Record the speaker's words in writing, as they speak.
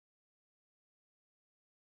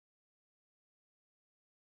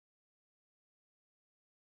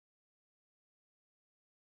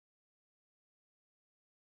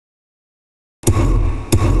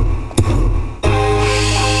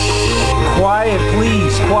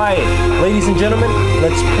Ladies and gentlemen,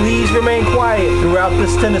 let's please remain quiet throughout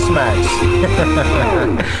this tennis match.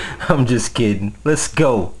 I'm just kidding. Let's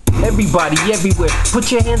go. Everybody, everywhere,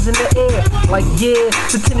 put your hands in the air. Like, yeah,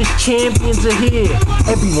 the tennis champions are here.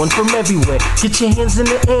 Everyone from everywhere, get your hands in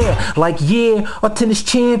the air. Like, yeah, our tennis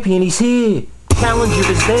champion, he's here. Challenger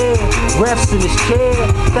is there, refs in his chair,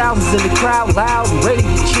 thousands in the crowd, loud and ready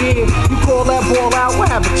to cheer. You call that ball out, we'll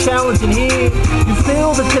have a challenge in here. You feel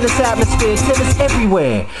the tennis atmosphere, tennis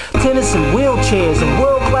everywhere. Tennis in wheelchairs and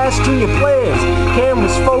world-class junior players.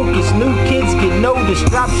 Cameras focus, new kids get noticed.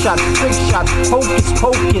 Drop shots, trick shots, hocus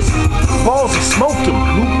pocus. Balls are smoking,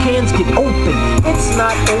 new cans get open. It's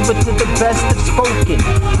not over till the best have spoken.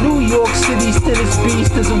 New York City's tennis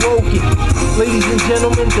beast is awoken. Ladies and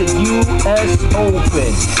gentlemen, the U.S.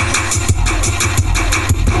 Open.